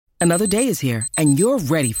Another day is here, and you're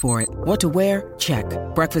ready for it. What to wear? Check.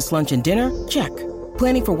 Breakfast, lunch, and dinner? Check.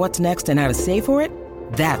 Planning for what's next and how to save for it?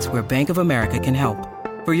 That's where Bank of America can help.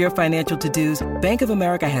 For your financial to-dos, Bank of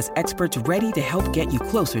America has experts ready to help get you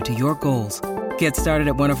closer to your goals. Get started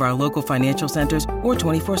at one of our local financial centers or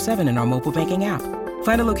 24/7 in our mobile banking app.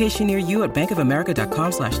 Find a location near you at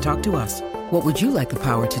bankofamerica.com/talktous. What would you like the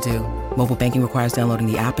power to do? Mobile banking requires downloading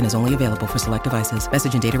the app and is only available for select devices.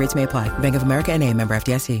 Message and data rates may apply. Bank of America N.A., member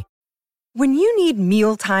FDIC. When you need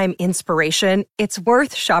mealtime inspiration, it's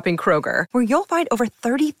worth shopping Kroger, where you'll find over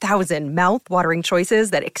 30,000 mouth-watering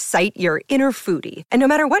choices that excite your inner foodie. And no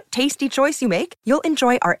matter what tasty choice you make, you'll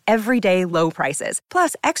enjoy our everyday low prices,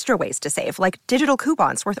 plus extra ways to save, like digital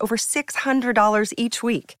coupons worth over $600 each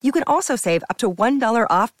week. You can also save up to $1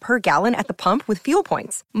 off per gallon at the pump with fuel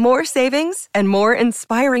points. More savings and more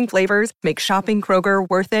inspiring flavors make shopping Kroger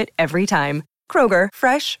worth it every time. Kroger,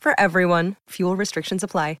 fresh for everyone. Fuel restrictions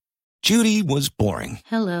apply. Judy was boring.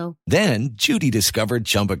 Hello. Then Judy discovered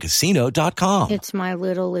ChumbaCasino.com. It's my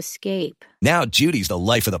little escape. Now Judy's the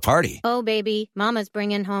life of the party. Oh, baby, mama's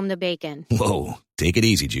bringing home the bacon. Whoa, take it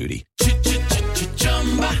easy, Judy.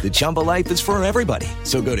 The Chumba life is for everybody.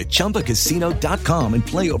 So go to ChumbaCasino.com and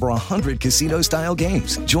play over 100 casino-style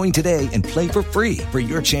games. Join today and play for free for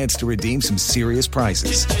your chance to redeem some serious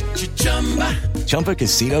prizes.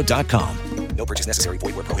 ChumbaCasino.com. No purchase necessary.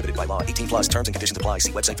 Void where prohibited by law. 18+ terms and conditions apply.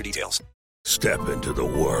 See website for details. Step into the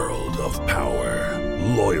world of power,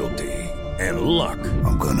 loyalty, and luck.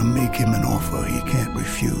 I'm going to make him an offer he can't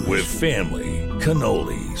refuse. With family,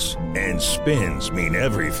 cannolis, and spins mean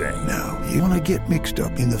everything. Now, you want to get mixed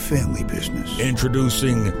up in the family business.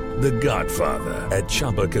 Introducing The Godfather at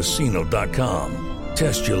ChumbaCasino.com.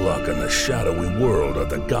 Test your luck in the shadowy world of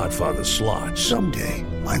The Godfather slot. Someday,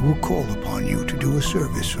 I will call upon you to do a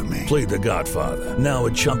service for me. Play The Godfather, now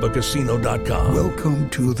at ChumbaCasino.com. Welcome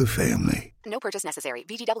to the family. No purchase necessary.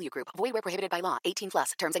 VGW Group. Void where prohibited by law.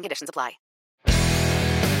 18+. Terms and conditions apply.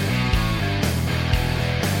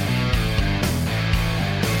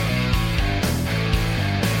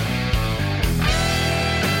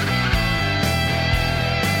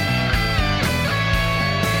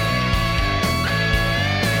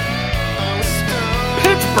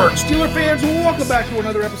 Pittsburgh Steelers fans, welcome back to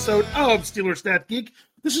another episode of Steelers Stat Geek.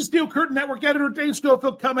 This is Steel Curtain Network editor Dave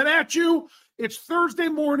Schofield coming at you. It's Thursday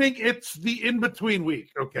morning. It's the in-between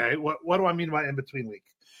week, okay? What do I mean by in-between week?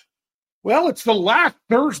 Well, it's the last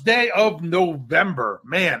Thursday of November.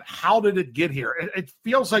 Man, how did it get here? It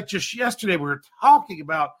feels like just yesterday we were talking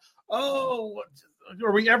about, are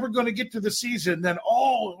we ever going to get to the season? Then,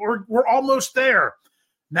 we're almost there.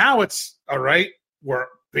 Now it's, all right, we're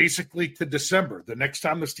basically to December. The next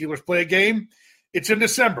time the Steelers play a game, it's in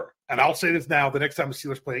December. And I'll say this now, the next time the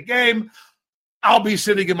Steelers play a game, I'll be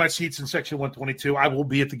sitting in my seats in Section 122. I will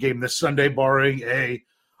be at the game this Sunday, barring a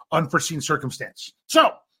unforeseen circumstance.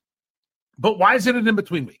 So, but why is it an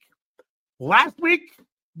in-between week? Last week,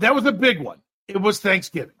 that was a big one. It was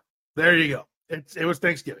Thanksgiving. There you go. It was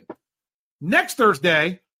Thanksgiving. Next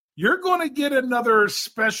Thursday, you're going to get another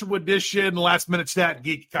special edition last-minute Stat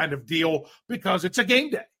Geek kind of deal because it's a game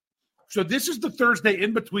day. So this is the Thursday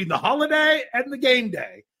in between the holiday and the game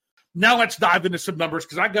day. Now let's dive into some numbers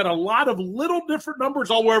because I got a lot of little different numbers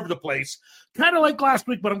all over the place, kind of like last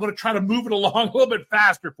week, but I'm going to try to move it along a little bit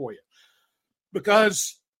faster for you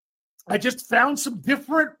because I just found some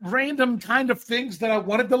different random kind of things that I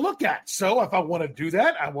wanted to look at. So if I want to do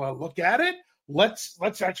that, I want to look at it. Let's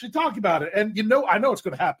actually talk about it. And I know it's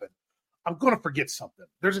going to happen. I'm going to forget something.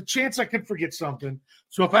 There's a chance I could forget something.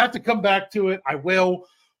 So if I have to come back to it, I will.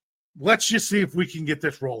 Let's just see if we can get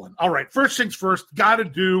this rolling. All right, first things first, got to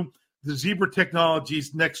do the Zebra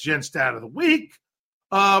Technologies Next Gen Stat of the Week.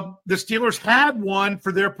 The Steelers had one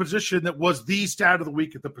for their position that was the stat of the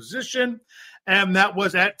week at the position, and that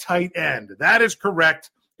was at tight end. That is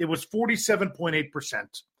correct. It was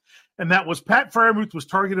 47.8%. And that was Pat Freiermuth was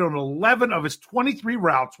targeted on 11 of his 23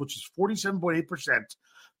 routes, which is 47.8%,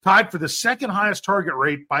 tied for the second highest target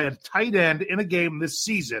rate by a tight end in a game this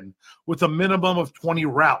season with a minimum of 20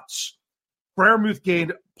 routes. Freiermuth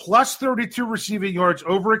gained plus 32 receiving yards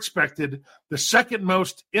over expected, the second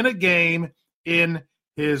most in a game in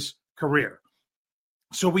his career.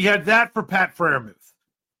 So we had that for Pat Freiermuth.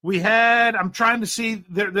 We had, I'm trying to see,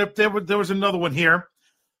 there was another one here.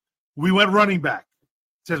 We went running back.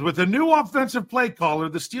 It says, with a new offensive play caller,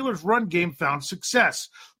 the Steelers' run game found success,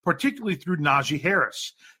 particularly through Najee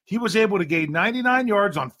Harris. He was able to gain 99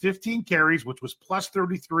 yards on 15 carries, which was plus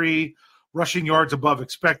 33 rushing yards above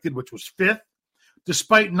expected, which was fifth,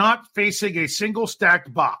 despite not facing a single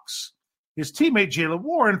stacked box. His teammate Jaylen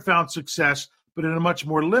Warren found success, but in a much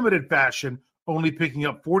more limited fashion, only picking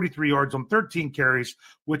up 43 yards on 13 carries,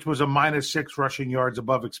 which was a -6 rushing yards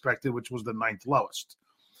above expected, which was the 9th lowest.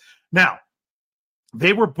 Now,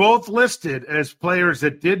 they were both listed as players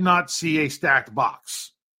that did not see a stacked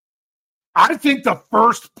box. I think the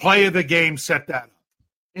first play of the game set that up,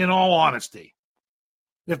 in all honesty.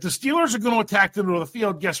 If the Steelers are going to attack the middle of the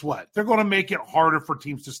field, guess what? They're going to make it harder for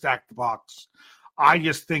teams to stack the box. I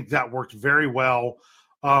just think that worked very well.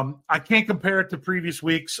 I can't compare it to previous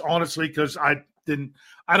weeks, honestly, because I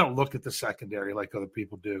don't look at the secondary like other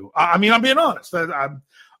people do. I mean, I'm being honest.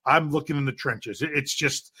 I'm looking in the trenches. It's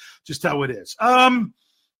just how it is. I'm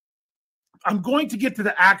going to get to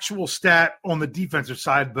the actual stat on the defensive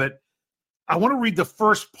side, but I want to read the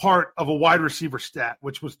first part of a wide receiver stat,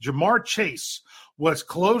 which was Jamar Chase was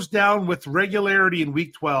closed down with regularity in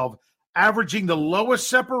Week 12, averaging the lowest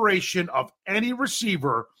separation of any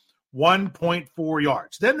receiver, 1.4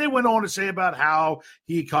 yards. Then they went on to say about how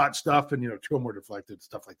he caught stuff and, two more deflected,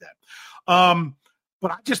 stuff like that.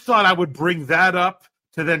 But I just thought I would bring that up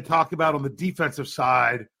to then talk about on the defensive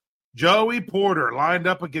side. Joey Porter lined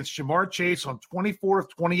up against Jamar Chase on 24 of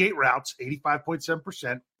 28 routes,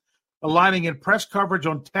 85.7%, aligning in press coverage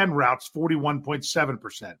on 10 routes,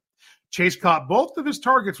 41.7%. Chase caught both of his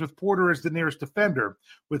targets with Porter as the nearest defender,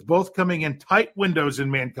 with both coming in tight windows in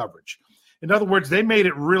man coverage. In other words, they made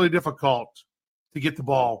it really difficult to get the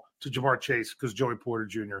ball to Jamar Chase because Joey Porter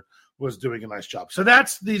Jr. was doing a nice job. So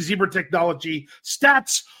that's the Zebra Technology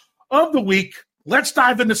stats of the week. Let's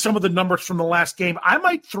dive into some of the numbers from the last game. I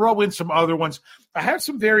might throw in some other ones. I have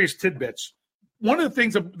some various tidbits. One of the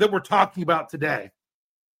things that we're talking about today,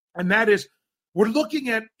 and that is we're looking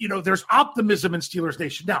at, there's optimism in Steelers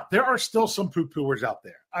Nation. Now, there are still some poo-pooers out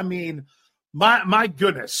there. I mean, my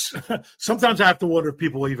goodness. Sometimes I have to wonder if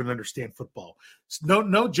people even understand football.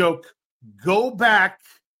 No joke. Go back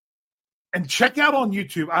and check out on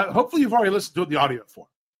YouTube. Hopefully you've already listened to the audio form.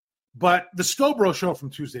 But the Scobro show from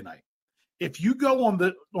Tuesday night. If you go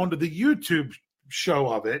onto the YouTube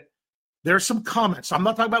show of it, there's some comments. I'm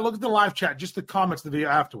not talking about looking at the live chat, just the comments of the video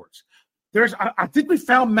afterwards. I think we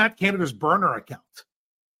found Matt Canada's burner account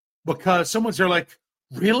because someone's there like,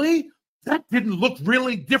 really? That didn't look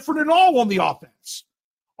really different at all on the offense.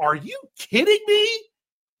 Are you kidding me?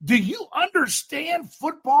 Do you understand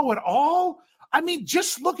football at all? I mean,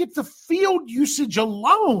 just look at the field usage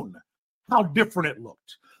alone, how different it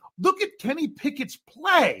looked. Look at Kenny Pickett's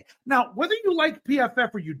play. Now, whether you like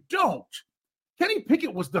PFF or you don't, Kenny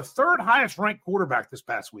Pickett was the third highest ranked quarterback this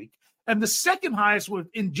past week and the second highest was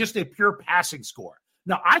in just a pure passing score.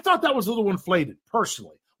 Now, I thought that was a little inflated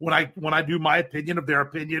personally when I do my opinion of their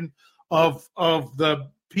opinion of the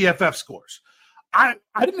PFF scores. I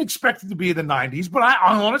didn't expect it to be in the 90s, but I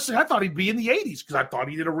honestly thought he'd be in the 80s because I thought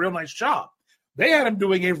he did a real nice job. They had him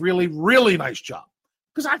doing a really, really nice job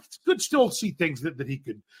because I could still see things that he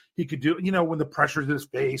could do, when the pressure's in his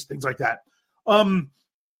face, things like that.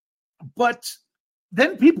 But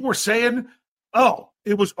then people were saying, oh,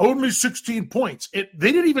 it was only 16 points.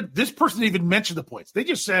 This person didn't even mention the points. They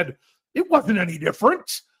just said it wasn't any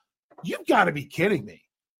different. You've got to be kidding me.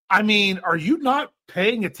 I mean, are you not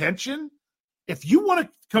paying attention? If you want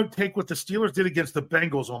to take what the Steelers did against the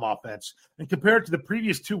Bengals on offense and compare it to the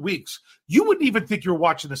previous 2 weeks, you wouldn't even think you're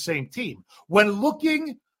watching the same team when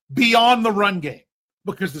looking beyond the run game.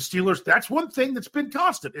 Because the Steelers, that's one thing that's been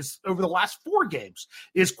constant is over the last 4 games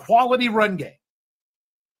is quality run game.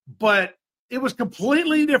 But it was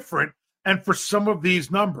completely different. And for some of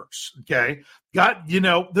these numbers, okay, the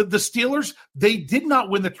Steelers, they did not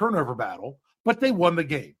win the turnover battle, but they won the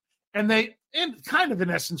game. And they, kind of in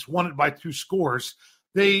essence, won it by 2 scores.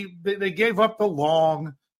 They gave up the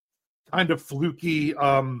long, kind of fluky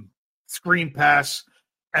screen pass.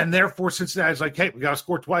 And therefore, Cincinnati's like, hey, we got to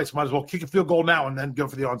score twice. Might as well kick a field goal now and then go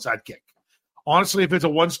for the onside kick. Honestly, if it's a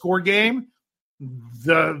 1-score game,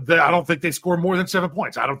 I don't think they score more than 7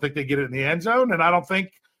 points. I don't think they get it in the end zone, and I don't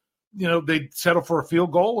think they settle for a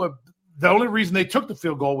field goal. The only reason they took the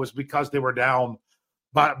field goal was because they were down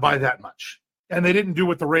by that much. And they didn't do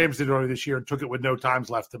what the Rams did earlier this year and took it with no times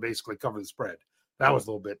left to basically cover the spread. That was a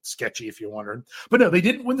little bit sketchy, if you're wondering. But no, they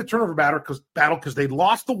didn't win the turnover battle because they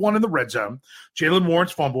lost the one in the red zone. Jalen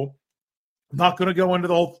Warren's fumble. I'm not going to go into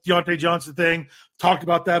the whole Deontay Johnson thing. Talked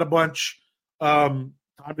about that a bunch. Time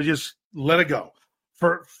to just let it go.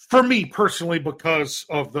 For me personally, because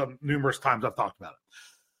of the numerous times I've talked about it.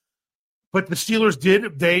 But the Steelers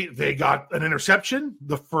did. They got an interception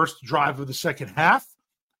the first drive of the second half.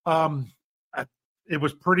 It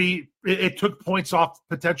was it took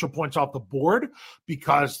potential points off the board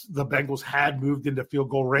because the Bengals had moved into field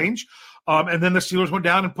goal range. And then the Steelers went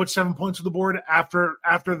down and put 7 points on the board after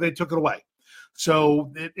they took it away.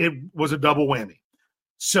 So it was a double whammy.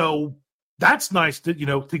 So that's nice to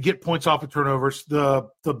get points off of turnovers. The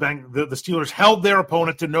Steelers held their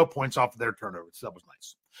opponent to no points off of their turnovers. So that was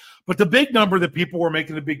nice. But the big number that people were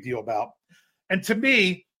making a big deal about, and to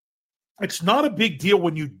me, it's not a big deal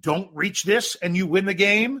when you don't reach this and you win the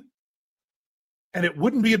game. And it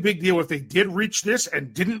wouldn't be a big deal if they did reach this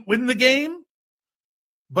and didn't win the game.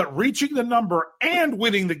 But reaching the number and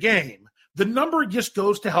winning the game, the number just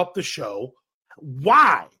goes to help the show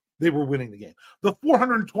why they were winning the game. The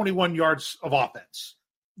 421 yards of offense,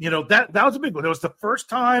 that was a big one. It was the first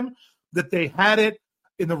time that they had it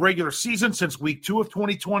in the regular season since week 2 of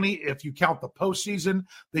 2020. If you count the postseason,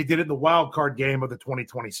 they did it in the wild card game of the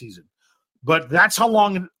 2020 season. But that's how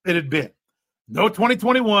long it had been. No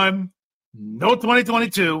 2021, no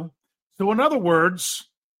 2022. So in other words,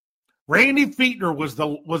 Randy Fichtner was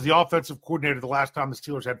the offensive coordinator the last time the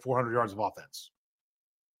Steelers had 400 yards of offense.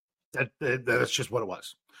 That's just what it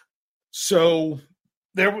was. So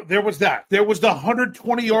there was that. There was the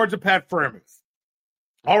 120 yards of Pat Freiermuth.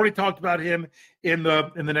 Already talked about him in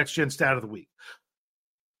the Next Gen Stat of the Week.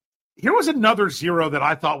 Here was another zero that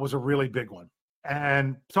I thought was a really big one.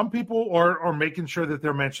 And some people are making sure that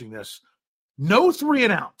they're mentioning this. No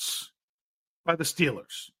 3-and-outs by the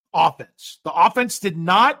Steelers. Offense. The offense did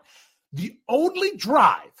not. The only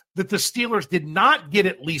drive that the Steelers did not get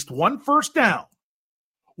at least one first down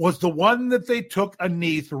was the one that they took a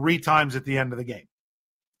knee 3 times at the end of the game.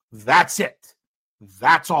 That's it.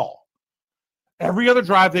 That's all. Every other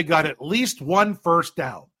drive, they got at least one first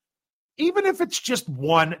down. Even if it's just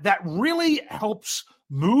one, that really helps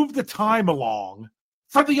move the time along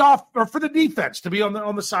for the defense to be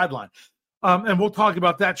on the sideline. And we'll talk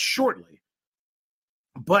about that shortly.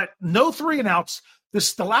 But no 3-and-outs.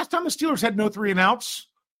 The last time the Steelers had no 3-and-outs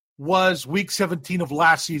was week 17 of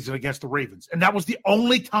last season against the Ravens. And that was the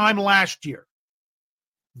only time last year.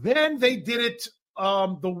 Then they did it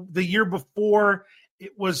the year before.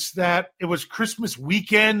 It was Christmas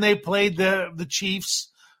weekend. They played the Chiefs,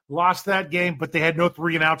 lost that game, but they had no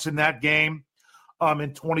 3-and-outs in that game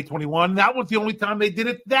in 2021. That was the only time they did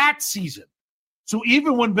it that season. So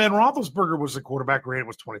even when Ben Roethlisberger was the quarterback, granted it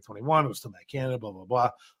was 2021, it was still Matt Canada, blah,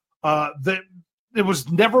 blah, blah. It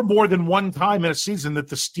was never more than one time in a season that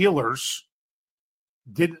the Steelers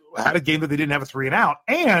had a game that they didn't have a 3-and-out.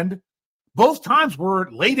 And both times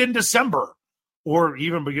were late in December or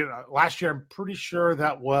even last year. I'm pretty sure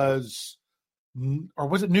that was, or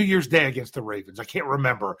was it New Year's Day against the Ravens? I can't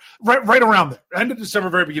remember. Right around there. End of December,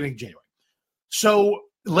 very beginning of January. So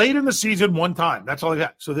late in the season, one time. That's all they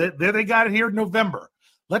got. So there they got it here in November.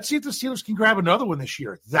 Let's see if the Steelers can grab another one this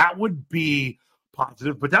year. That would be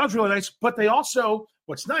positive, but that was really nice. But they also,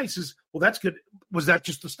 what's nice is, well, that's good. Was that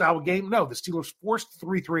just the style of game? No, the Steelers forced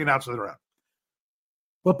 3-and-outs of their own.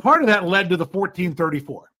 But part of that led to the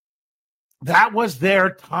 14-34. That was their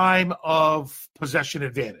time of possession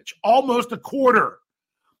advantage. Almost a quarter,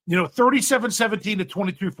 37-17 to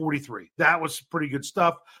 22-43. That was pretty good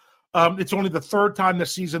stuff. It's only the third time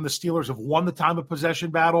this season the Steelers have won the time of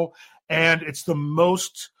possession battle, and it's the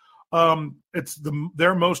most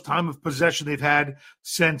their most time of possession they've had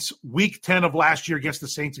since week 10 of last year against the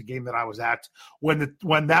Saints, a game that I was at when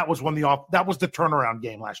that was the turnaround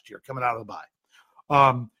game last year coming out of the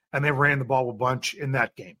bye. And they ran the ball a bunch in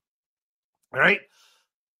that game. All right.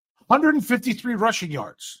 153 rushing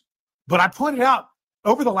yards. But I pointed out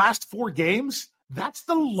over the last 4 games, that's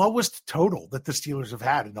the lowest total that the Steelers have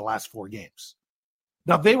had in the last 4 games.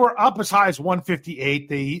 Now, they were up as high as 158.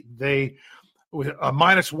 They a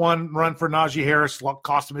 -1 run for Najee Harris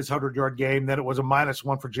cost him his 100-yard game. Then it was a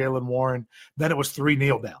 -1 for Jaylen Warren. Then it was 3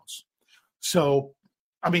 kneel downs. So,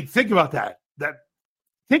 I mean, think about that.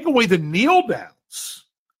 Take away the kneel downs.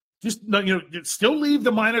 Just, still leave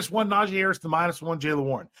the -1 Najee Harris, the -1 Jaylen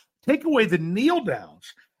Warren. Take away the kneel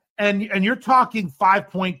downs, and you're talking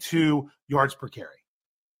 5.2 yards per carry.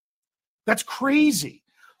 That's crazy.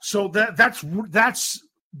 So that's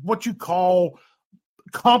what you call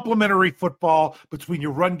complementary football between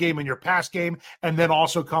your run game and your pass game, and then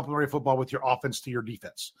also complementary football with your offense to your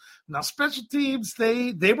defense. Now, special teams,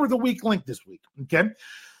 they were the weak link this week, okay?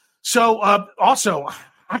 So, also,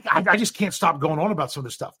 I just can't stop going on about some of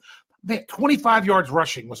this stuff. Man, 25 yards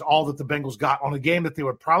rushing was all that the Bengals got on a game that they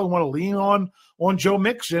would probably want to lean on Joe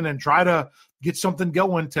Mixon and try to get something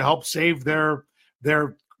going to help save their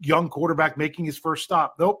young quarterback making his first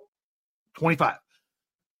stop. Nope, 25.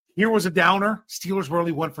 Here was a downer. Steelers were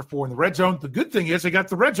only 1 for 4 in the red zone. The good thing is they got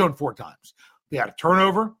the red zone 4 times. They had a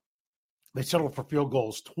turnover. They settled for field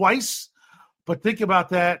goals twice. But think about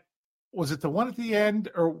that. Was it the one at the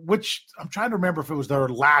end, or which? I'm trying to remember if it was their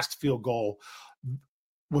last field goal.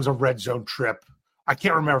 was a red zone trip. I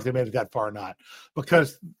can't remember if they made it that far or not,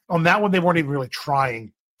 because on that one, they weren't even really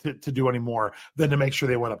trying to do any more than to make sure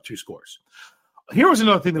they went up 2 scores. Here was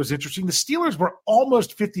another thing that was interesting. The Steelers were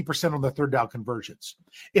almost 50% on the third down conversions.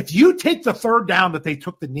 If you take the third down that they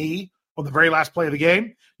took the knee on the very last play of the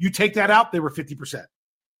game, you take that out, they were 50%.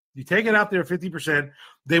 You take it out there 50%,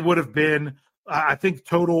 they would have been, I think,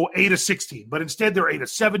 total 8 of 16. But instead, they're 8 of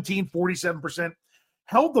 17, 47%.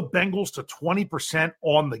 Held the Bengals to 20%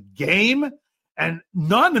 on the game, and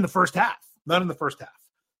none in the first half. None in the first half.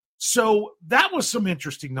 So that was some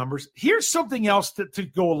interesting numbers. Here's something else to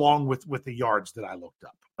go along with the yards that I looked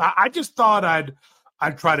up. I just thought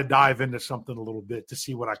I'd try to dive into something a little bit to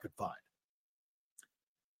see what I could find.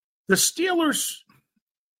 The Steelers,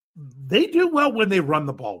 they do well when they run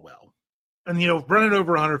the ball well. And, running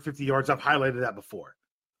over 150 yards, I've highlighted that before.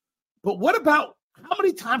 But what about how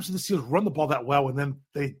many times do the Steelers run the ball that well and then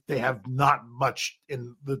they have not much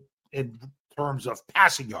in terms of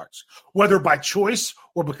passing yards, whether by choice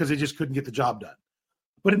or because they just couldn't get the job done?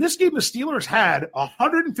 But in this game, the Steelers had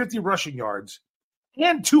 150 rushing yards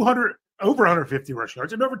and over 150 rushing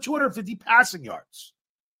yards and over 250 passing yards.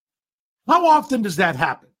 How often does that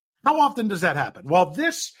happen? Well,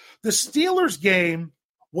 the Steelers game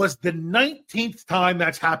was the 19th time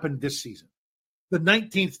that's happened this season. The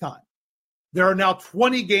 19th time. There are now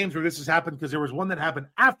 20 games where this has happened because there was one that happened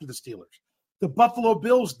after the Steelers. The Buffalo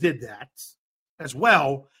Bills did that as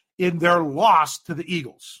well in their loss to the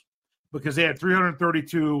Eagles because they had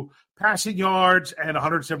 332 passing yards and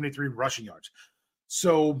 173 rushing yards.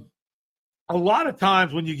 So a lot of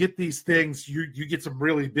times when you get these things, you get some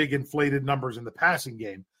really big inflated numbers in the passing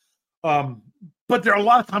game. But there are a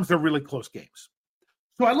lot of times they're really close games.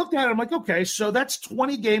 So I looked at it, I'm like, okay, so that's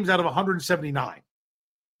 20 games out of 179.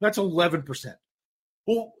 That's 11%.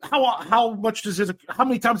 Well, how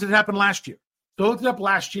many times did it happen last year? So I looked it up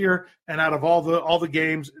last year, and out of all the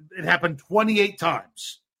games, it happened 28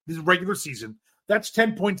 times. This is regular season. That's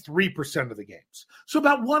 10.3% of the games. So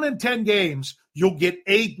about 1 in 10 games, you'll get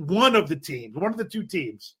one of the two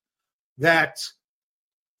teams that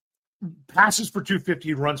passes for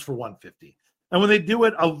 250 and runs for 150. And when they do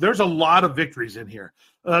it, there's a lot of victories in here.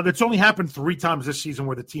 That's only happened 3 times this season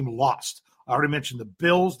where the team lost. I already mentioned the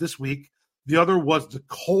Bills this week. The other was the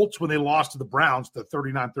Colts when they lost to the Browns, the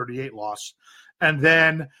 39-38 loss. And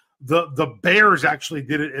then the Bears actually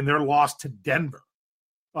did it in their loss to Denver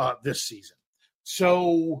this season.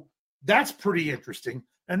 So that's pretty interesting.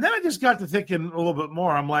 And then I just got to thinking a little bit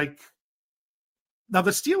more. I'm like, now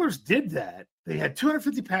the Steelers did that. They had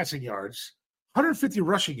 250 passing yards, 150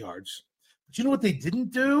 rushing yards. But you know what they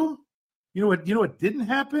didn't do? You know what didn't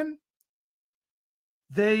happen?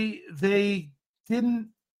 They didn't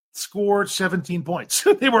score 17 points.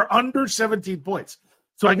 They were under 17 points.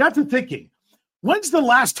 So I got to thinking, when's the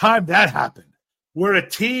last time that happened where a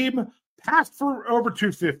team passed for over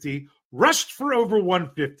 250, rushed for over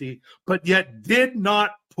 150, but yet did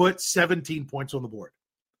not put 17 points on the board?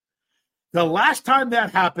 The last time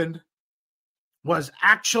that happened was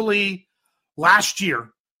actually last year.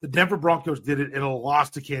 The Denver Broncos did it in a loss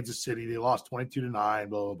to Kansas City. They lost 22-9, blah,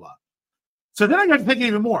 blah, blah. So then I got to think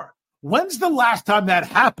even more. When's the last time that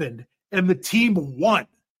happened and the team won?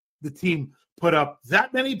 The team put up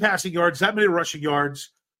that many passing yards, that many rushing yards,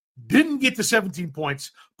 didn't get to 17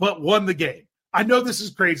 points, but won the game. I know this is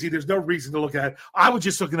crazy. There's no reason to look at it. I was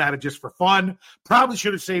just looking at it just for fun. Probably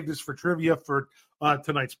should have saved this for trivia for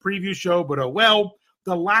tonight's preview show, but oh well.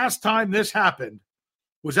 The last time this happened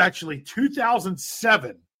was actually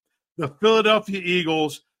 2007. The Philadelphia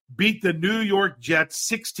Eagles beat the New York Jets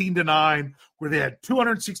 16-9, where they had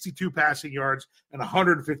 262 passing yards and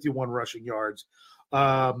 151 rushing yards.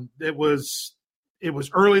 It was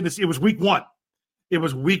early this. It was week 1. It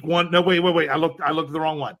was week 1. No, wait. I looked at the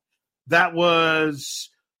wrong one. It was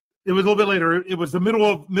a little bit later. It was the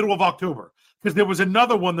middle of October, because there was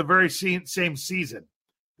another one the very same season.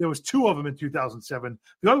 There was 2 of them in 2007.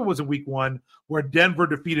 The other was in week 1 where Denver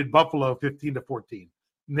defeated Buffalo 15-14.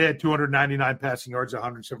 And they had 299 passing yards,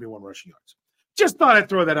 171 rushing yards. Just thought I'd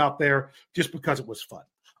throw that out there just because it was fun.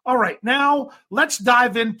 All right, now let's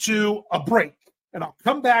dive into a break. And I'll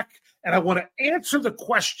come back and I want to answer the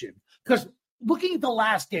question, because looking at the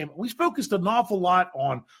last game, we focused an awful lot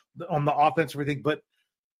on the offense and everything, but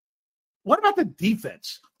what about the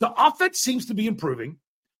defense? The offense seems to be improving.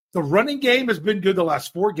 The running game has been good the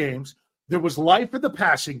last 4 games. There was life in the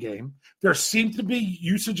passing game. There seemed to be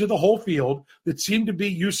usage of the whole field. There seemed to be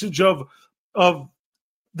usage of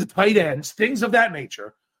the tight ends, things of that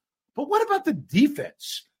nature. But what about the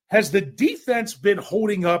defense? Has the defense been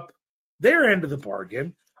holding up their end of the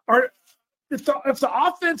bargain? Or if the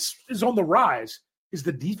offense is on the rise, Is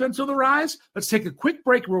the defense on the rise? Let's take a quick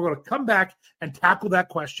break. We're going to come back and tackle that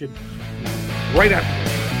question right after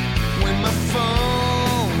this. When my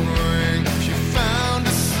phone rang, she found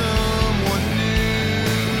someone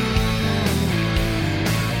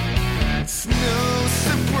new. It's no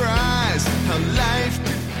surprise how life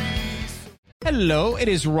could be. Hello, it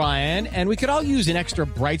is Ryan, and we could all use an extra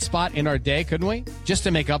bright spot in our day, couldn't we? Just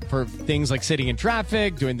to make up for things like sitting in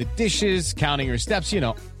traffic, doing the dishes, counting your steps,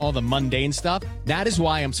 all the mundane stuff. That is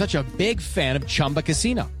why I'm such a big fan of Chumba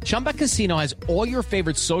Casino. Chumba Casino has all your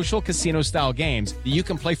favorite social casino-style games that you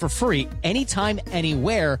can play for free anytime,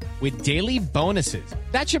 anywhere with daily bonuses.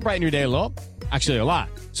 That should brighten your day a little. Actually, a lot.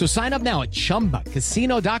 So sign up now at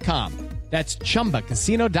ChumbaCasino.com. That's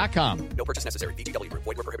ChumbaCasino.com. No purchase necessary. VGW Group.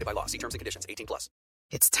 Void where prohibited by law. See terms and conditions. 18+.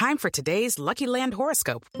 It's time for today's Lucky Land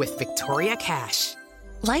horoscope with Victoria Cash.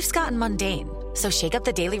 Life's gotten mundane, so shake up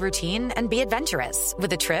the daily routine and be adventurous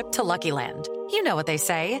with a trip to Lucky Land. You know what they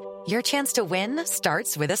say. Your chance to win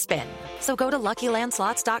starts with a spin. So go to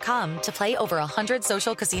LuckyLandSlots.com to play over 100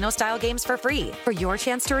 social casino-style games for free for your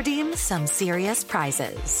chance to redeem some serious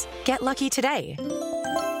prizes. Get lucky today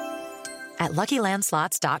at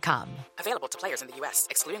LuckyLandSlots.com. Available to players in the U.S.,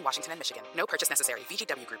 excluding Washington and Michigan. No purchase necessary.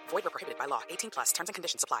 VGW Group. Void where prohibited by law. 18+. Terms and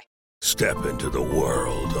conditions apply. Step into the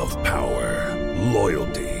world of power,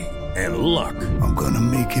 loyalty, and luck. I'm going to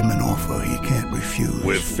make him an offer he can't refuse.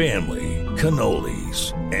 With family,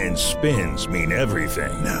 cannolis, and spins mean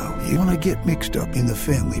everything. Now, you want to get mixed up in the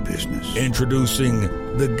family business. Introducing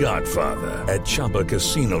The Godfather at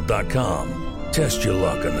ChumbaCasino.com. Test your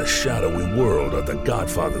luck in the shadowy world of The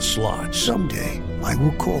Godfather slot. Someday, I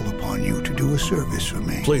will call upon you to do a service for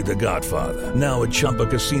me. Play The Godfather now at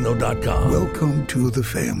ChumbaCasino.com. Welcome to the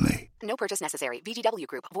family. No purchase necessary. VGW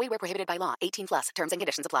Group. Void where prohibited by law. 18+. Terms and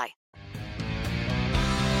conditions apply.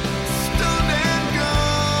 Stone and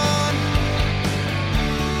gone.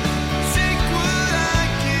 Take what I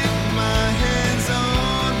get my hands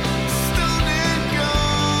on. Stone and gone.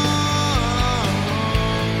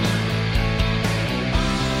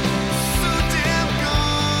 So damn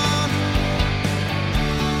gone.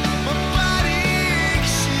 My body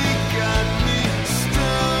aches, she got me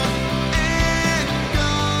stone and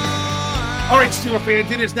gone. All right, Steeler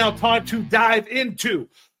fans, it is now time to dive into,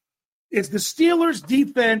 is the Steelers'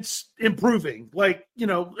 defense improving like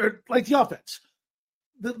the offense?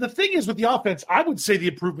 The thing is with the offense, I would say the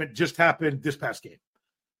improvement just happened this past game.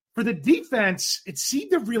 For the defense, it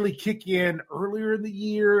seemed to really kick in earlier in the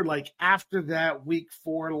year, like after that Week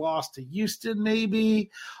 4 loss to Houston,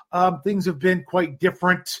 maybe. Things have been quite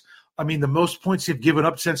different. I mean, the most points they've given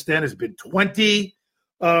up since then has been 20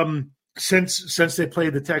 since they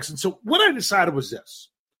played the Texans. So what I decided was this.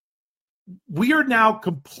 We are now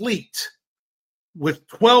complete with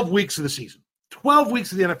 12 weeks of the season, 12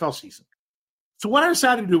 weeks of the NFL season. So what I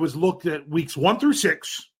decided to do was look at weeks 1 through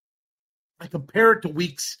 6 and compare it to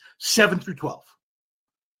weeks 7 through 12.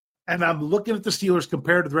 And I'm looking at the Steelers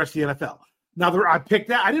compared to the rest of the NFL. Now, I picked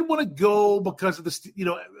that. I didn't want to go because of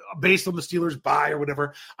the, based on the Steelers bye or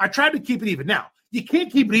whatever. I tried to keep it even. Now, you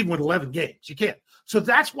can't keep it even with 11 games. You can't. So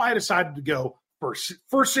that's why I decided to go first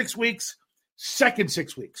 6 weeks, second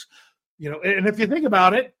 6 weeks. And if you think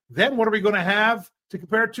about it, then what are we going to have to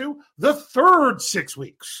compare it to? The third 6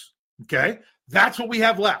 weeks. Okay? That's what we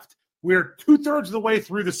have left. We're 2/3 of the way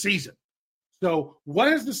through the season. So what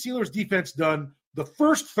has the Steelers defense done the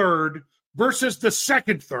first third versus the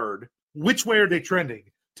second third? Which way are they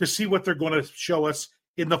trending to see what they're going to show us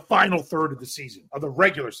in the final third of the season, of the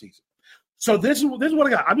regular season? So this is what I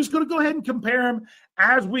got. I'm just going to go ahead and compare them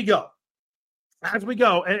as we go,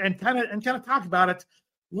 and kind of talk about it.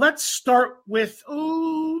 Let's start with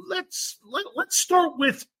let's start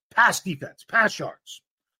with pass defense, pass yards.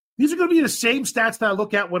 These are going to be the same stats that I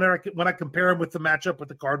look at when I compare them with the matchup with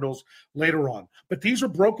the Cardinals later on. But these are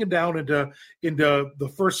broken down into the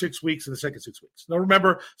first 6 weeks and the second 6 weeks. Now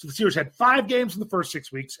remember, so the Steelers had 5 games in the first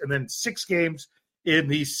 6 weeks and then 6 games in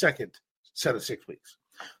the second set of 6 weeks.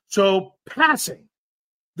 So passing,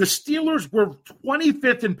 the Steelers were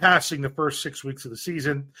 25th in passing the first 6 weeks of the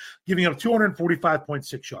season, giving up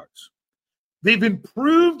 245.6 yards. They've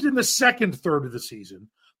improved in the second third of the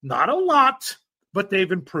season. Not a lot, but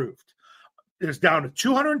they've improved. It's down to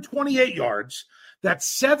 228 yards. That's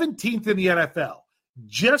 17th in the NFL,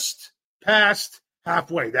 just past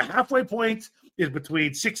halfway. The halfway point is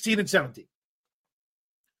between 16 and 17.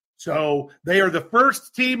 So they are the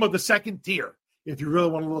first team of the second tier, if you really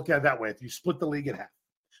want to look at it that way, if you split the league in half.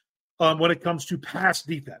 When it comes to pass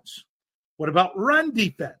defense. What about run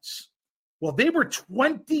defense? Well, they were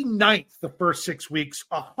 29th the first 6 weeks,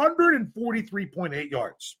 143.8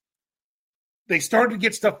 yards. they started to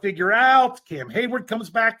get stuff figured out. Cam Hayward comes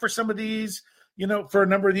back for some of these, for a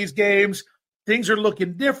number of these games. Things are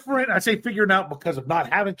looking different. I say figuring out because of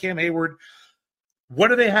not having Cam Hayward. What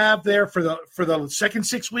do they have there for the second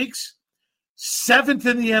 6 weeks? 7th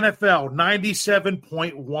in the NFL,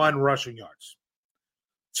 97.1 rushing yards.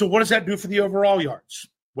 So what does that do for the overall yards?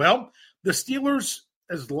 Well, the Steelers,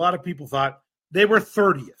 as a lot of people thought, they were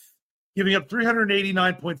 30th, giving up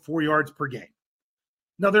 389.4 yards per game.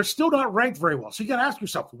 Now, they're still not ranked very well. So you got to ask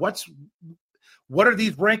yourself, what are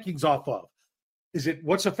these rankings off of? Is it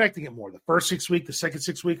what's affecting it more? The first 6 weeks, the second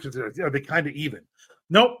 6 weeks, are they kind of even?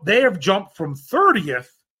 Nope, they have jumped from 30th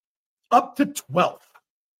up to 12th.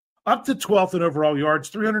 Up to 12th in overall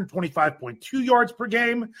yards, 325.2 yards per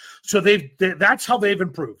game. So that's how they've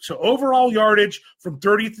improved. So overall yardage from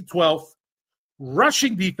 30th to 12th,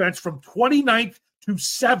 rushing defense from 29th to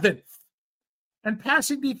 7th, and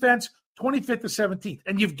passing defense 25th to 17th.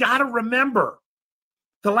 And you've got to remember,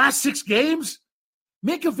 the last 6 games,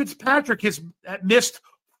 Minkah Fitzpatrick has missed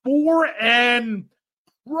 4 and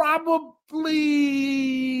probably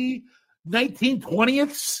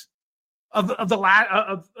 19/20ths of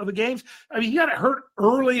the games. I mean, he got hurt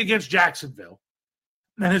early against Jacksonville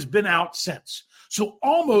and has been out since. So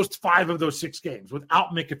almost 5 of those 6 games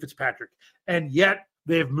without Minkah Fitzpatrick, and yet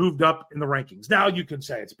they have moved up in the rankings. Now you can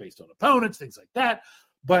say it's based on opponents, things like that,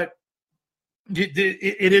 but it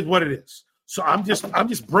is what it is. So I'm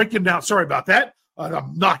just breaking down. Sorry about that.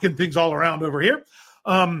 I'm knocking things all around over here.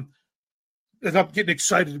 As I'm getting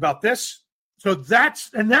excited about this. So that's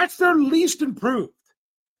their least improved,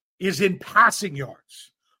 is in passing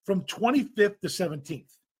yards from 25th to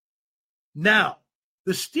 17th. Now,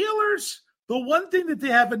 the Steelers, the one thing that they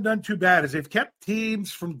haven't done too bad is they've kept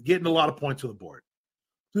teams from getting a lot of points on the board.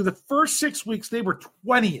 Through the first 6 weeks, they were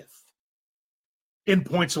 20th in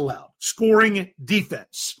points allowed, scoring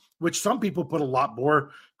defense, which some people put a lot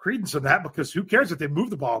more credence in that, because who cares if they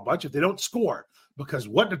move the ball a bunch if they don't score? Because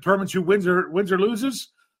what determines who wins or loses?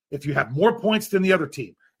 If you have more points than the other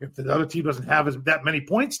team. If the other team doesn't have that many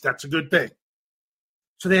points, that's a good thing.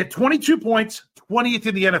 So they had 22 points, 20th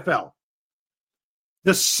in the NFL.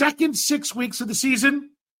 The second 6 weeks of the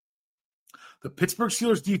season, the Pittsburgh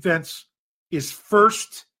Steelers defense is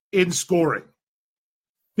first in scoring,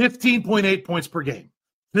 15.8 points per game.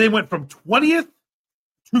 They went from 20th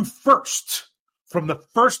to first, from the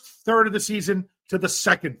first third of the season to the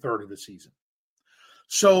second third of the season.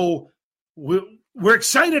 So we're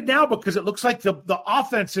excited now because it looks like the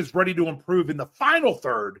offense is ready to improve in the final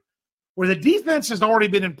third, where the defense has already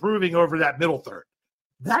been improving over that middle third.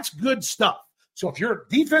 That's good stuff. So if your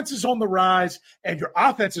defense is on the rise and your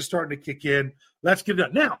offense is starting to kick in, let's get it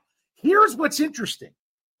done. Now, here's what's interesting.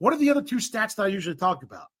 What are the other 2 stats that I usually talk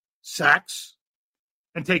about? Sacks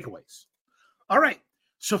and takeaways. All right.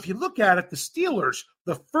 So if you look at it, the Steelers,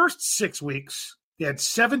 the first 6 weeks, they had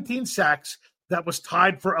 17 sacks. That was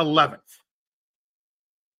tied for 11th.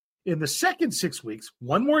 In the second 6 weeks,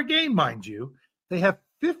 one more game, mind you, they have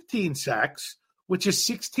 15 sacks, which is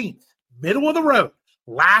 16th, middle of the road,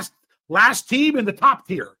 last team in the top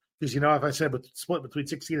tier, because if I said split between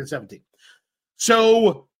 16 and 17.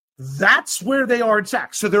 So that's where they are in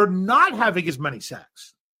sacks. So they're not having as many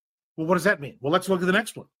sacks. Well, what does that mean? Well, let's look at the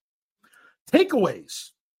next one.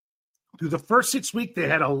 Takeaways. Through the first 6 weeks, they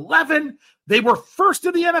had 11. They were first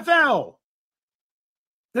in the NFL.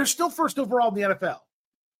 They're still first overall in the NFL.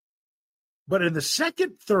 But in the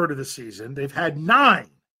second third of the season, they've had 9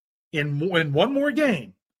 in one more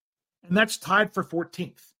game, and that's tied for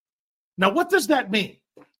 14th. Now, what does that mean?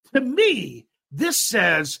 To me, this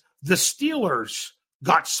says the Steelers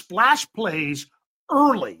got splash plays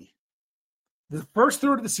early, the first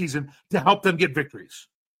third of the season, to help them get victories.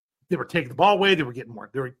 They were taking the ball away. They had more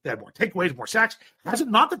takeaways, more sacks.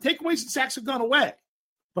 Not the takeaways and sacks have gone away,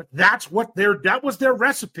 but that was their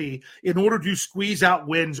recipe in order to squeeze out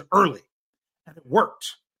wins early, and it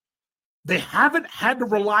worked. They haven't had to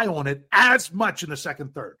rely on it as much in the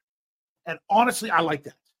second third, and honestly, I like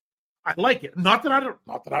that. I like it. Not that I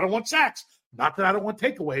don't want sacks, not that I don't want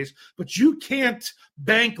takeaways, but you can't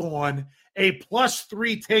bank on a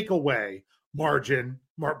 +3 takeaway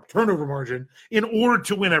turnover margin in order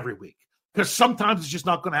to win every week, because sometimes it's just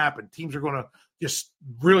not going to happen. Teams are going to just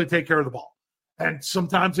really take care of the ball, and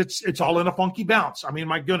sometimes it's all in a funky bounce. I mean,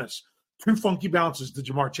 my goodness, 2 funky bounces to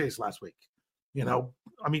Jamar Chase last week.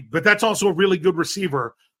 But that's also a really good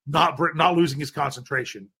receiver, not losing his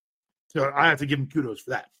concentration. So I have to give him kudos for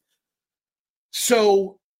that.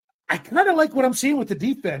 So I kind of like what I'm seeing with the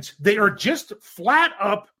defense. They are just flat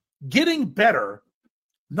up getting better,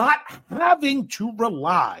 not having to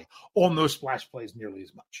rely on those splash plays nearly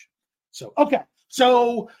as much. So, okay.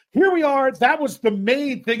 So here we are. That was the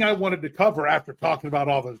main thing I wanted to cover after talking about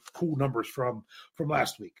all the cool numbers from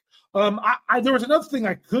last week. There was another thing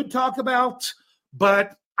I could talk about,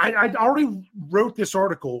 but I already wrote this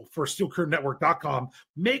article for SteelCurtainNetwork.com.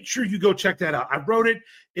 Make sure you go check that out. I wrote it.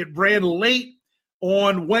 It ran late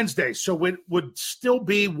on Wednesday, so it would still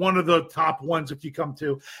be one of the top ones if you come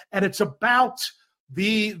to. And it's about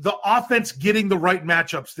the offense getting the right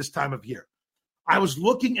matchups this time of year. I was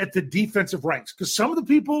looking at the defensive ranks because some of the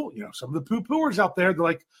people, some of the poo-pooers out there, they're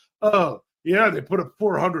like, oh, yeah, they put up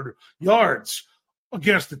 400 yards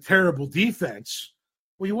against a terrible defense.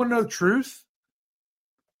 Well, you want to know the truth?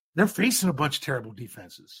 They're facing a bunch of terrible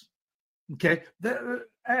defenses. Okay?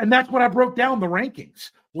 And that's what I broke down the rankings.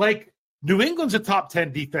 Like, New England's a top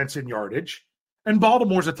 10 defense in yardage, and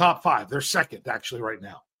Baltimore's a top 5. They're second, actually, right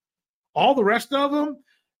now. All the rest of them,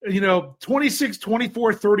 26,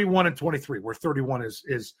 24, 31, and 23, where 31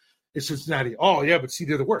 is Cincinnati. Oh, yeah, but see,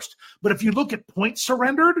 they're the worst. But if you look at points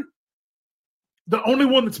surrendered, the only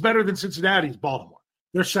one that's better than Cincinnati is Baltimore.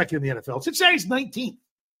 They're second in the NFL. Cincinnati's 19th.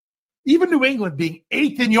 Even New England being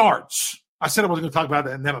 8th in yards. I said I wasn't going to talk about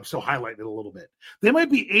that, and then I'm still highlighting it a little bit. They might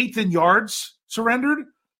be 8th in yards surrendered,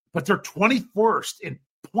 but they're 21st in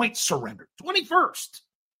points surrendered. 21st.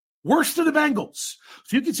 Worse than the Bengals.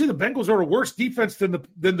 So you can see the Bengals are a worse defense than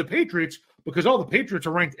the Patriots because all the Patriots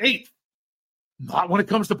are ranked 8th. Not when it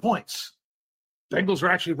comes to points. Bengals are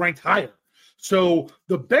actually ranked higher. So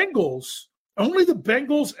the Bengals, only the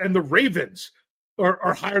Bengals and the Ravens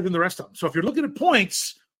are higher than the rest of them. So if you're looking at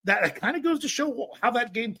points, that kind of goes to show how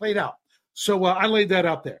that game played out. So I laid that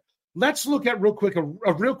out there. Let's look at a real quick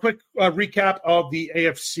recap of the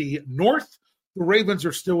AFC North. The Ravens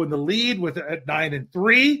are still in the lead at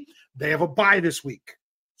 9-3. They have a bye this week.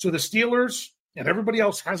 So the Steelers and everybody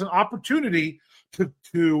else has an opportunity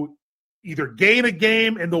to either gain a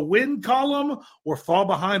game in the win column or fall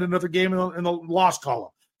behind another game in the loss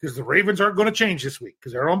column because the Ravens aren't going to change this week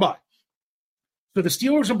because they're on bye. So the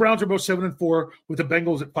Steelers and Browns are both 7-4 with the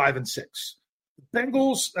Bengals at 5-6. The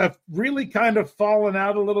Bengals have really kind of fallen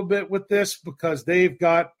out a little bit with this because they've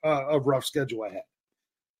got a rough schedule ahead.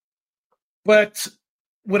 But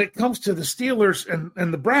when it comes to the Steelers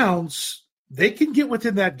and the Browns, they can get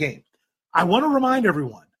within that game. I want to remind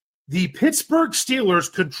everyone, the Pittsburgh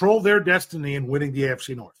Steelers control their destiny in winning the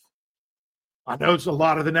AFC North. I know it's a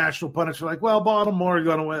lot of the national pundits are like, well, Baltimore, you're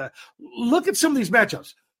going to win. Look at some of these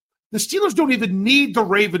matchups. The Steelers don't even need the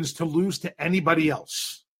Ravens to lose to anybody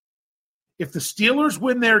else. If the Steelers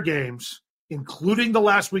win their games, including the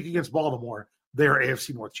last week against Baltimore, they're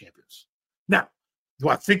AFC North champions. Now, do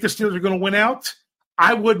I think the Steelers are going to win out?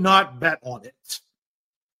 I would not bet on it.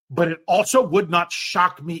 But it also would not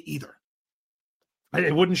shock me either.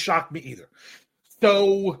 It wouldn't shock me either.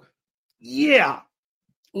 So, yeah.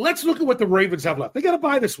 Let's look at what the Ravens have left. They got a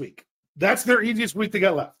bye this week. That's their easiest week they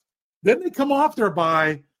got left. Then they come off their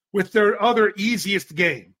bye with their other easiest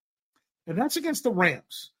game. And that's against the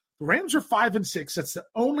Rams. The Rams are 5-6. That's the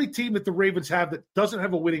only team that the Ravens have that doesn't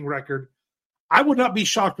have a winning record. I would not be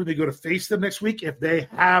shocked when they go to face them next week if they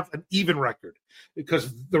have an even record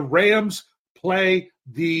because the Rams play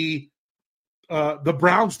the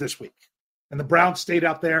Browns this week. And the Browns stayed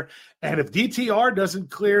out there. And if DTR doesn't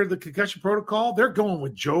clear the concussion protocol, they're going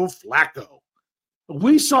with Joe Flacco.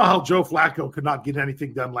 We saw how Joe Flacco could not get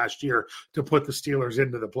anything done last year to put the Steelers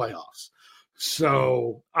into the playoffs.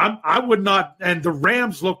 So I would not. And the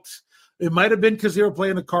Rams looked, it might have been because they were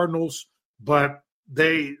playing the Cardinals, but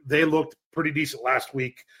they looked pretty decent last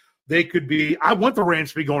week. They could be, I want the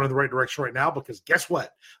Rams to be going in the right direction right now because guess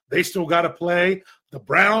what? They still got to play the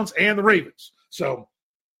Browns and the Ravens. So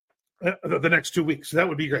the next 2 weeks. So that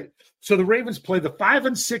would be great. So the Ravens play the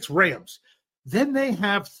 5-6 Rams. Then they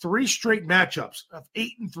have 3 straight matchups of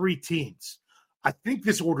 8-3 teams. I think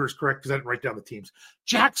this order is correct because I didn't write down the teams.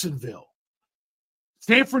 Jacksonville,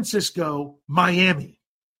 San Francisco, Miami.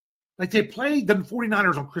 Like they play the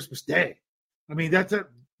 49ers on Christmas Day. I mean,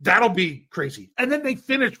 that'll be crazy. And then they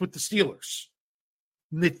finish with the Steelers.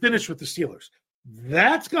 That's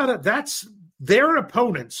their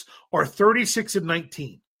opponents are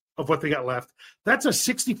 36-19 of what they got left. That's a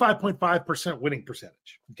 65.5% winning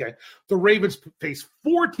percentage. Okay. The Ravens face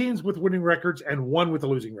 4 teams with winning records and 1 with a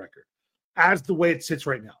losing record as the way it sits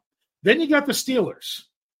right now. Then you got the Steelers.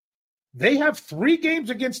 They have 3 games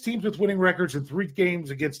against teams with winning records and 3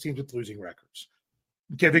 games against teams with losing records.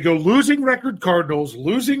 Okay, they go losing record Cardinals,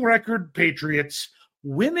 losing record Patriots,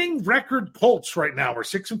 winning record Colts right now are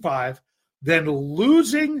 6-5, then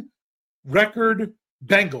losing record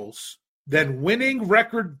Bengals, then winning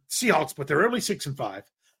record Seahawks, but they're only 6-5,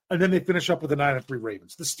 and then they finish up with the 9-3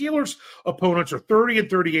 Ravens. The Steelers' opponents are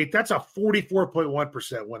 30-38. That's a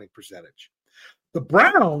 44.1% winning percentage. The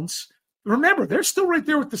Browns, remember, they're still right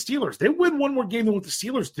there with the Steelers. They win one more game than what the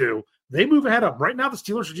Steelers do. They move ahead of them. Right now, the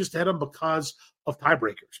Steelers are just ahead of them because of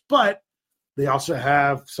tiebreakers. But they also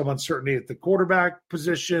have some uncertainty at the quarterback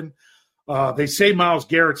position. They say Myles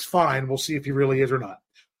Garrett's fine. We'll see if he really is or not.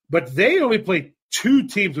 But they only play 2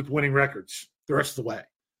 teams with winning records the rest of the way.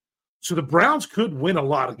 So the Browns could win a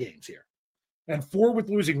lot of games here. And 4 with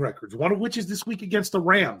losing records, one of which is this week against the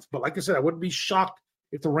Rams. But like I said, I wouldn't be shocked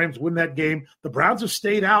if the Rams win that game. The Browns have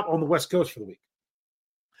stayed out on the West Coast for the week.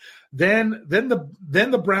 Then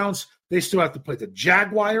the Browns, they still have to play the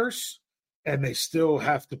Jaguars, and they still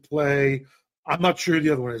have to play, I'm not sure who the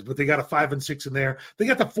other one is, but they got a 5-6 in there. They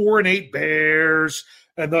got the 4-8 Bears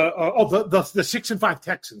and the 6-5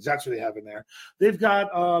 Texans. That's what they have in there. They've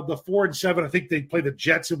got the 4-7. I think they play the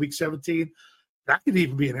Jets in week 17. That could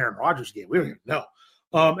even be an Aaron Rodgers game. We don't even know.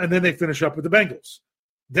 And then they finish up with the Bengals.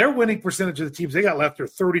 Their winning percentage of the teams they got left are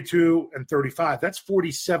 32-35. That's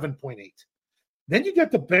 47.8. Then you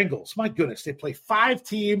got the Bengals. My goodness, they play 5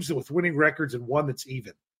 teams with winning records and 1 that's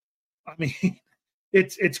even. I mean,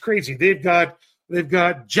 it's crazy. They've got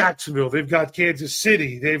Jacksonville. They've got Kansas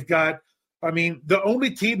City. They've got, I mean, the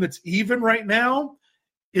only team that's even right now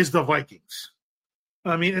is the Vikings.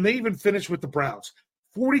 I mean, and they even finished with the Browns.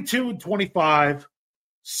 42-25,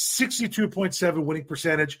 62.7 winning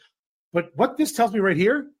percentage. But what this tells me right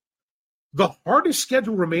here, the hardest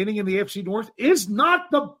schedule remaining in the AFC North is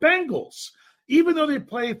not the Bengals. Even though they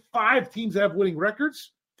play 5 teams that have winning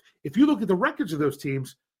records, if you look at the records of those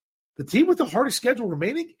teams, the team with the hardest schedule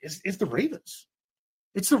remaining is the Ravens.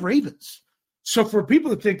 It's the Ravens. So for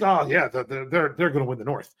people to think, oh, yeah, they're going to win the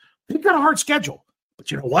North, they've got a hard schedule.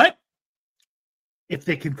 But you know what? If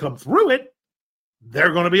they can come through it,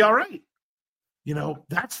 they're going to be all right. You know,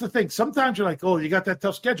 that's the thing. Sometimes you're like, oh, you got that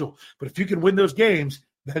tough schedule. But if you can win those games,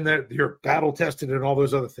 then you're battle-tested and all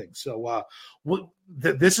those other things. So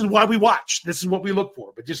this is why we watch. This is what we look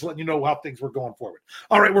for. But just letting you know how things were going forward.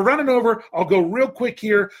 All right, we're running over. I'll go real quick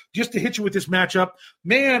here just to hit you with this matchup.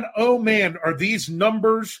 Man, oh, man, are these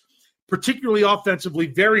numbers, particularly offensively,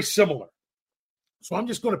 very similar. So I'm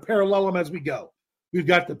just going to parallel them as we go. We've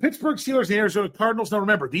got the Pittsburgh Steelers and the Arizona Cardinals. Now,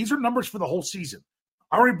 remember, these are numbers for the whole season.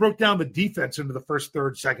 I already broke down the defense into the first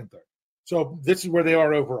third, second third. So this is where they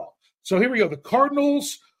are overall. So here we go. The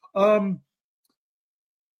Cardinals, on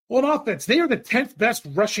offense, they are the 10th best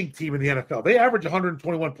rushing team in the NFL. They average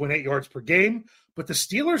 121.8 yards per game. But the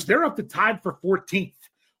Steelers, they're up to tied for 14th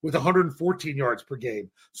with 114 yards per game.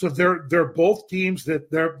 So they're both teams that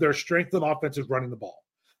their strength on offense is running the ball.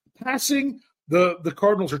 Passing, the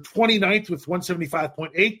Cardinals are 29th with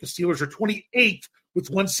 175.8. The Steelers are 28th with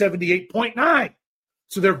 178.9.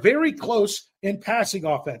 So they're very close in passing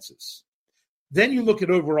offenses. Then you look at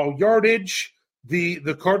overall yardage.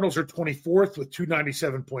 The Cardinals are 24th with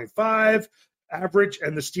 297.5 average,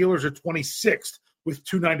 and the Steelers are 26th with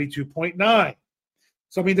 292.9.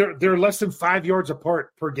 So I mean, they're less than 5 yards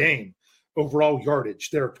apart per game overall yardage.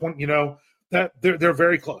 They're 20, that they're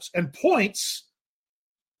very close. And points,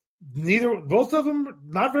 both of them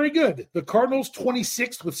not very good. The Cardinals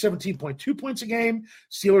 26th with 17.2 points a game.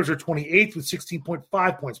 Steelers are 28th with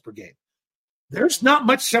 16.5 points per game. There's not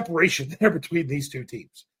much separation there between these two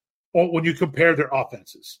teams when you compare their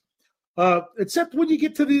offenses, except when you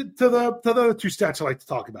get to the other two stats I like to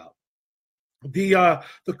talk about.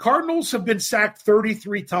 The Cardinals have been sacked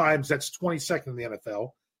 33 times. That's 22nd in the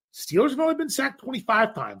NFL. Steelers have only been sacked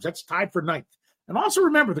 25 times. That's tied for 9th. And also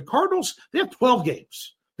remember, the Cardinals, they have 12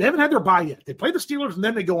 games. They haven't had their bye yet. They play the Steelers, and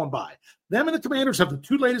then they go on bye. Them and the Commanders have the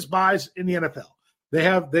 2 latest byes in the NFL. They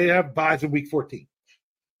have byes in Week 14.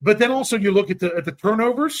 But then also you look at the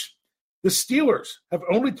turnovers. The Steelers have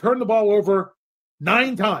only turned the ball over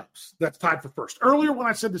 9 times. That's tied for first. Earlier when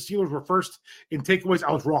I said the Steelers were first in takeaways,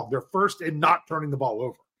 I was wrong. They're first in not turning the ball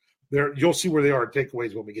over. You'll see where they are in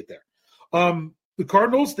takeaways when we get there. The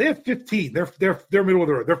Cardinals, they have 15. They're middle of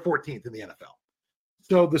the road. They're 14th in the NFL.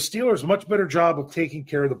 So the Steelers, much better job of taking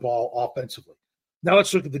care of the ball offensively. Now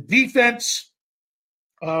let's look at the defense.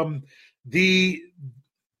 I'm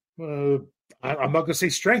not going to say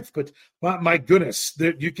strength, but my goodness,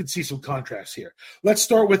 you can see some contrast here. Let's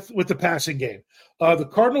start with the passing game. The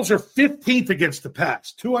Cardinals are 15th against the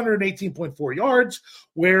pass, 218.4 yards,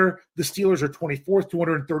 where the Steelers are 24th,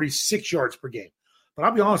 236 yards per game. But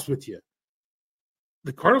I'll be honest with you,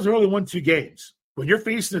 the Cardinals have only won 2 games. When you're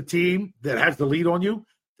facing a team that has the lead on you,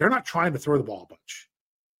 they're not trying to throw the ball a bunch.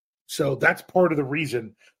 So that's part of the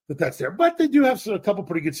reason that's there. But they do have a couple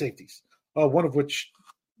pretty good safeties, one of which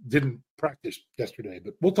didn't practice yesterday.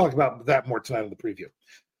 But we'll talk about that more tonight in the preview.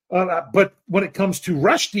 But when it comes to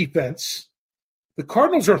rush defense, the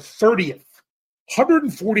Cardinals are 30th,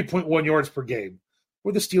 140.1 yards per game,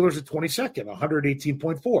 where the Steelers are 22nd,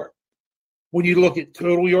 118.4. When you look at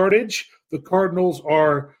total yardage, the Cardinals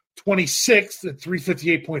are 26th at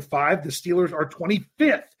 358.5. The Steelers are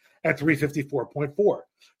 25th at 354.4.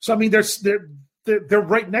 So, I mean, they're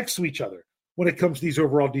right next to each other when it comes to these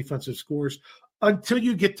overall defensive scores until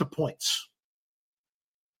you get to points.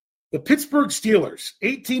 The Pittsburgh Steelers,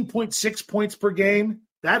 18.6 points per game.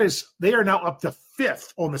 They are now up to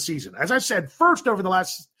 5th on the season. As I said, first over the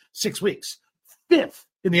last 6 weeks, 5th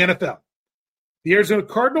in the NFL. The Arizona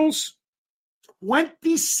Cardinals,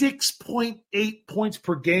 26.8 points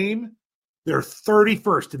per game. They're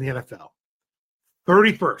 31st in the NFL.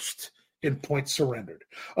 31st in points surrendered.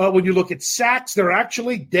 When you look at sacks, they're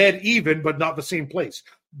actually dead even, but not the same place.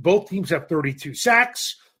 Both teams have 32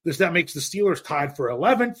 sacks. That makes the Steelers tied for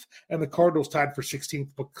 11th and the Cardinals tied for 16th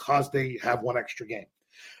because they have one extra game.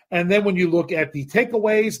 And then when you look at the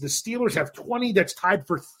takeaways, the Steelers have 20. That's tied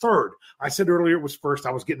for 3rd. I said earlier it was first.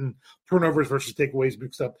 I was getting turnovers versus takeaways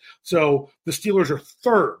mixed up. So the Steelers are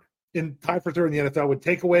tied for 3rd in the NFL with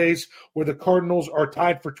takeaways, where the Cardinals are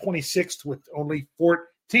tied for 26th with only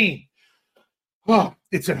 14. Oh,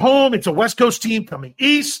 it's at home. It's a West Coast team coming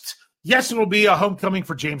east. Yes, it'll be a homecoming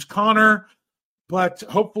for James Conner, but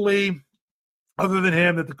hopefully, other than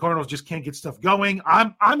him, that the Cardinals just can't get stuff going.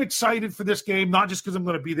 I'm excited for this game, not just because I'm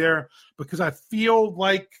going to be there, because I feel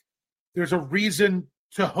like there's a reason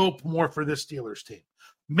to hope more for this Steelers team.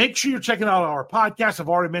 Make sure you're checking out our podcast. I've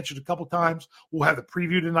already mentioned a couple times. We'll have the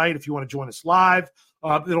preview tonight if you want to join us live.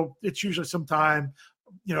 It's usually sometime,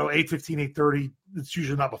 8:15, 8:30. It's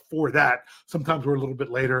usually not before that. Sometimes we're a little bit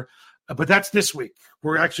later. But that's this week.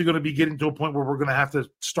 We're actually going to be getting to a point where we're going to have to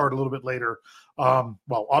start a little bit later.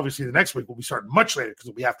 Obviously the next week we'll be starting much later because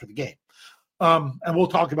it'll be after the game. And we'll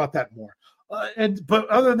talk about that more. But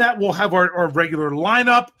other than that, we'll have our regular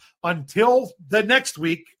lineup until the next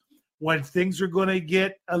week when things are going to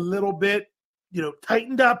get a little bit,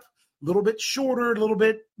 tightened up, a little bit shorter, a little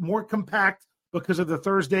bit more compact because of the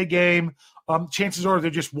Thursday game. Chances are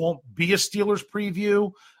there just won't be a Steelers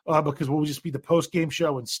preview because we'll just be the post-game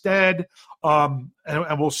show instead. And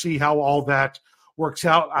we'll see how all that works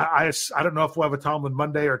out. I don't know if we'll have a Tomlin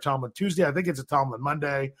Monday or a Tomlin Tuesday. I think it's a Tomlin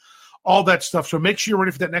Monday, all that stuff. So make sure you're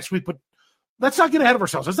ready for that next week. But let's not get ahead of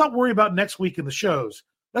ourselves. Let's not worry about next week in the shows.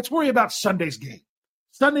 Let's worry about Sunday's game.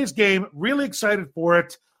 Sunday's game, really excited for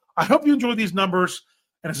it. I hope you enjoy these numbers.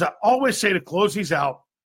 And as I always say to close these out,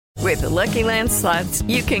 with the Lucky Land Slots,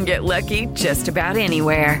 you can get lucky just about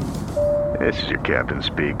anywhere. This is your captain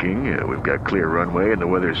speaking. We've got clear runway and the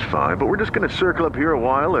weather's fine, but we're just going to circle up here a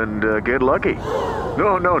while and get lucky.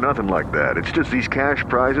 No, nothing like that. It's just these cash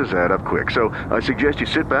prizes add up quick. So I suggest you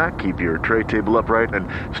sit back, keep your tray table upright, and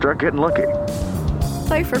start getting lucky.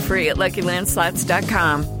 Play for free at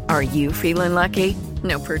LuckyLandSlots.com. Are you feeling lucky?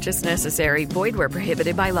 No purchase necessary. Void where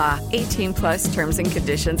prohibited by law. 18+ terms and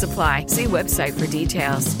conditions apply. See website for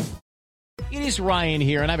details. It is Ryan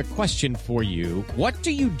here, and I have a question for you. What do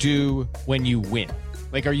you do when you win?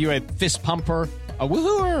 Like, are you a fist pumper, a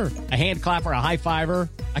woohooer, a hand clapper, a high fiver?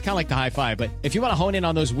 I kind of like the high five, but if you want to hone in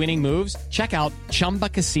on those winning moves, check out Chumba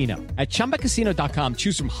Casino. At ChumbaCasino.com,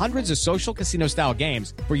 choose from hundreds of social casino-style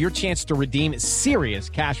games for your chance to redeem serious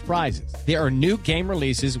cash prizes. There are new game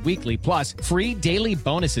releases weekly, plus free daily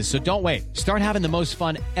bonuses, so don't wait. Start having the most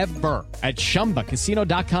fun ever at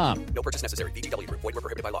ChumbaCasino.com. No purchase necessary. VGW Group. Void where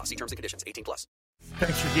prohibited by law. See terms and conditions. 18+.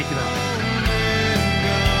 Thanks for geeking out.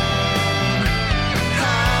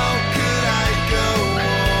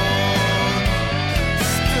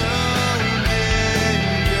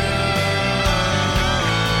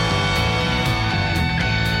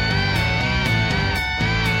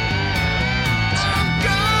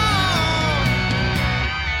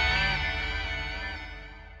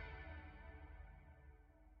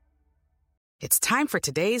 It's time for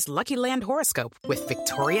today's Lucky Land horoscope with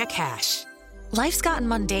Victoria Cash. Life's gotten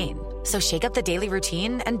mundane, so shake up the daily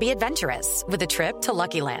routine and be adventurous with a trip to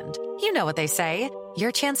Lucky Land. You know what they say.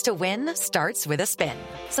 Your chance to win starts with a spin.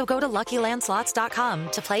 So go to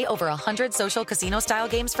LuckyLandSlots.com to play over 100 social casino-style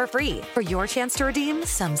games for free for your chance to redeem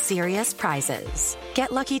some serious prizes.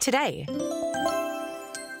 Get lucky today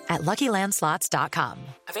at LuckyLandSlots.com.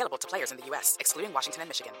 Available to players in the U.S., excluding Washington and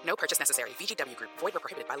Michigan. No purchase necessary. VGW Group. Void where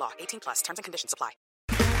prohibited by law. 18+. Terms and conditions apply.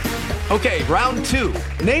 Okay, round two.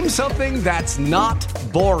 Name something that's not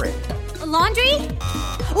boring. A laundry?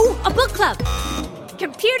 Ooh, a book club.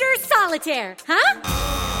 Computer solitaire, huh?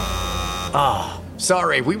 Ah, oh,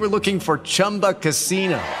 sorry. We were looking for Chumba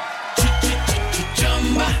Casino.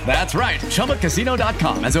 That's right.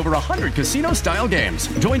 ChumbaCasino.com has over 100 casino-style games.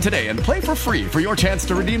 Join today and play for free for your chance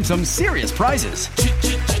to redeem some serious prizes.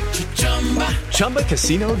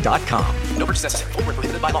 ChumbaCasino.com. No purchase necessary. Void where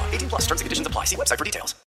prohibited by law. 18 plus. Terms and conditions apply. See website for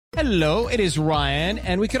details. Hello, it is Ryan,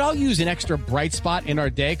 and we could all use an extra bright spot in our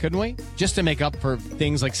day, couldn't we? Just to make up for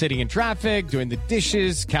things like sitting in traffic, doing the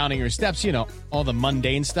dishes, counting your steps, you know, all the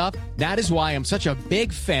mundane stuff. That is why I'm such a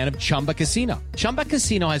big fan of Chumba Casino. Chumba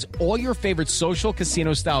Casino has all your favorite social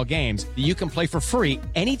casino-style games that you can play for free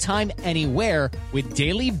anytime, anywhere with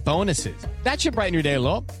daily bonuses. That should brighten your day a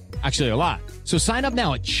little. Actually, a lot. So sign up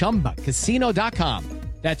now at ChumbaCasino.com.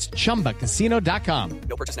 That's ChumbaCasino.com.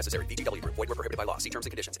 No purchase necessary. VGW Group. Void where prohibited by law. See terms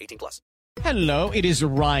and conditions. 18 plus. Hello, it is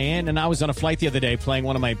Ryan, and I was on a flight the other day playing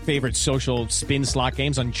one of my favorite social spin slot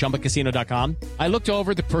games on ChumbaCasino.com. I looked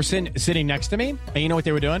over at the person sitting next to me, and you know what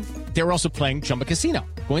they were doing? They were also playing Chumba Casino.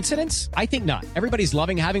 Coincidence? I think not. Everybody's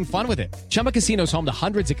loving having fun with it. Chumba Casino is home to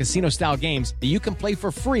hundreds of casino-style games that you can play for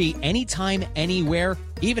free anytime, anywhere,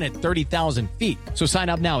 even at 30,000 feet. So sign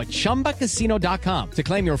up now at ChumbaCasino.com to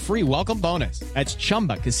claim your free welcome bonus. That's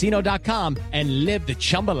ChumbaCasino.com and live the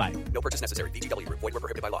Chumba life. No purchase necessary. VGW Group. Void where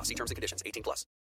prohibited by law. See terms and conditions. 18 plus.